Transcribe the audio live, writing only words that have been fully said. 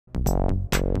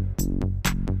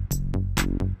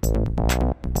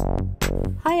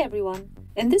Hi everyone!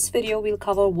 In this video, we'll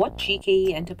cover what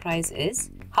GKE Enterprise is,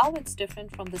 how it's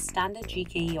different from the standard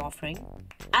GKE offering,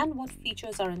 and what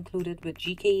features are included with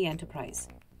GKE Enterprise.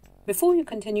 Before you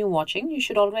continue watching, you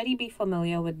should already be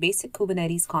familiar with basic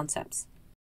Kubernetes concepts.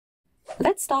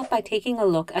 Let's start by taking a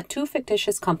look at two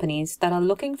fictitious companies that are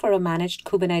looking for a managed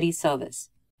Kubernetes service.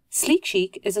 Sleek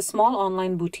Chic is a small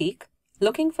online boutique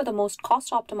looking for the most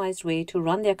cost-optimized way to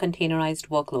run their containerized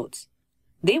workloads.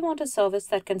 They want a service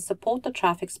that can support the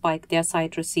traffic spike their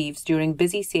site receives during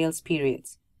busy sales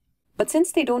periods. But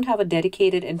since they don't have a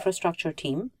dedicated infrastructure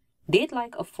team, they'd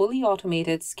like a fully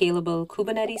automated, scalable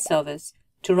Kubernetes service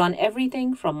to run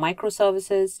everything from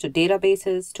microservices to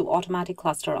databases to automatic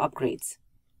cluster upgrades.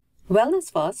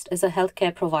 Wellness First is a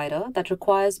healthcare provider that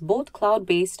requires both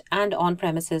cloud-based and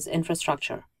on-premises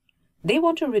infrastructure. They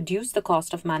want to reduce the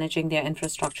cost of managing their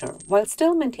infrastructure while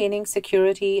still maintaining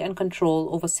security and control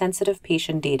over sensitive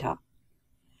patient data.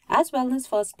 As Wellness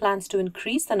First plans to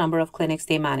increase the number of clinics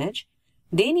they manage,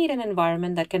 they need an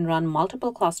environment that can run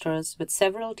multiple clusters with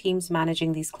several teams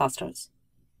managing these clusters.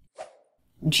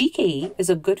 GKE is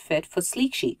a good fit for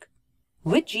Sleek Chic.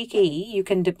 With GKE, you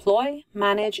can deploy,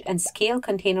 manage, and scale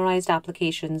containerized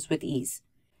applications with ease.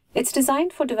 It's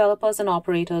designed for developers and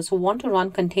operators who want to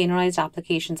run containerized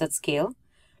applications at scale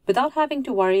without having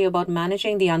to worry about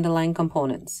managing the underlying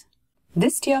components.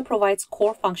 This tier provides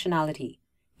core functionality,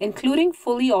 including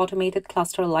fully automated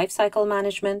cluster lifecycle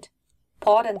management,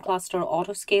 pod and cluster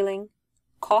auto-scaling,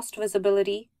 cost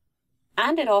visibility,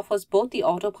 and it offers both the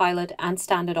autopilot and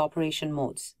standard operation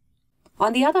modes.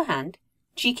 On the other hand,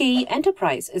 GKE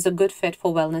Enterprise is a good fit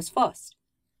for Wellness First.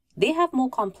 They have more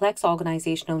complex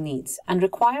organizational needs and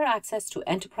require access to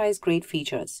enterprise-grade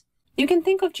features. You can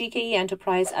think of GKE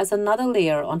Enterprise as another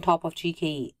layer on top of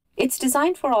GKE. It's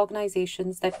designed for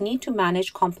organizations that need to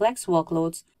manage complex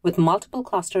workloads with multiple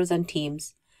clusters and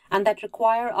teams, and that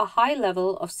require a high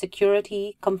level of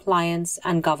security, compliance,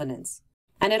 and governance.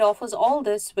 And it offers all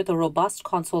this with a robust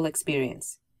console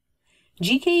experience.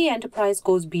 GKE Enterprise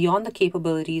goes beyond the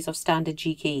capabilities of standard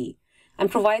GKE and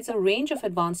provides a range of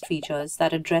advanced features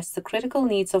that address the critical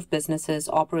needs of businesses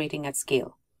operating at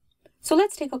scale. So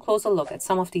let's take a closer look at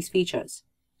some of these features.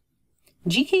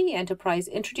 GKE Enterprise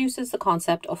introduces the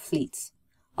concept of fleets,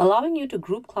 allowing you to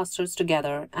group clusters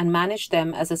together and manage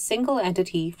them as a single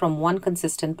entity from one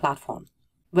consistent platform,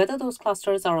 whether those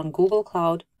clusters are on Google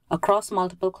Cloud, across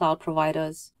multiple cloud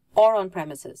providers, or on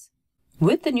premises.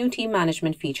 With the new team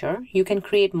management feature, you can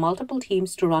create multiple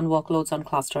teams to run workloads on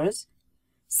clusters,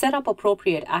 set up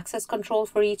appropriate access control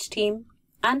for each team,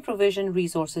 and provision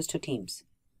resources to teams.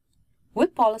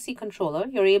 With Policy Controller,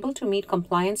 you're able to meet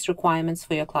compliance requirements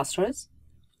for your clusters,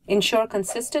 ensure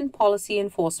consistent policy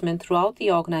enforcement throughout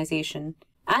the organization,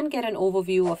 and get an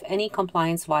overview of any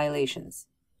compliance violations.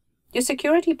 Your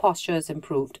security posture is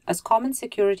improved as common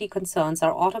security concerns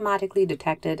are automatically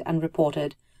detected and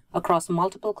reported across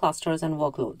multiple clusters and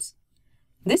workloads.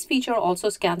 This feature also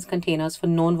scans containers for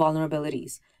known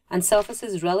vulnerabilities and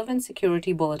surfaces relevant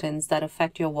security bulletins that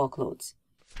affect your workloads.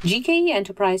 GKE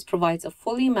Enterprise provides a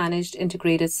fully managed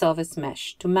integrated service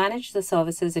mesh to manage the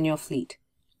services in your fleet,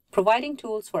 providing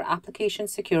tools for application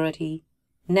security,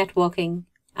 networking,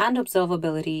 and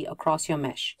observability across your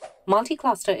mesh.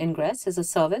 Multi-cluster ingress is a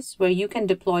service where you can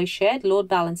deploy shared load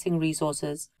balancing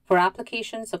resources for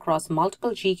applications across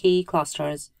multiple GKE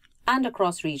clusters and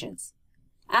across regions.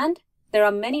 And there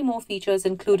are many more features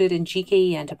included in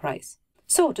GKE Enterprise.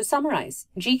 So to summarize,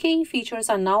 GKE features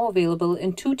are now available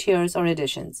in two tiers or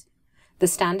editions: the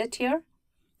standard tier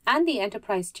and the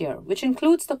enterprise tier, which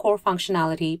includes the core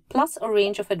functionality plus a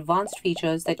range of advanced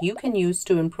features that you can use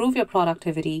to improve your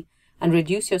productivity and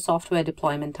reduce your software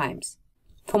deployment times.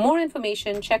 For more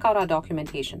information, check out our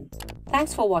documentation.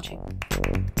 Thanks for watching.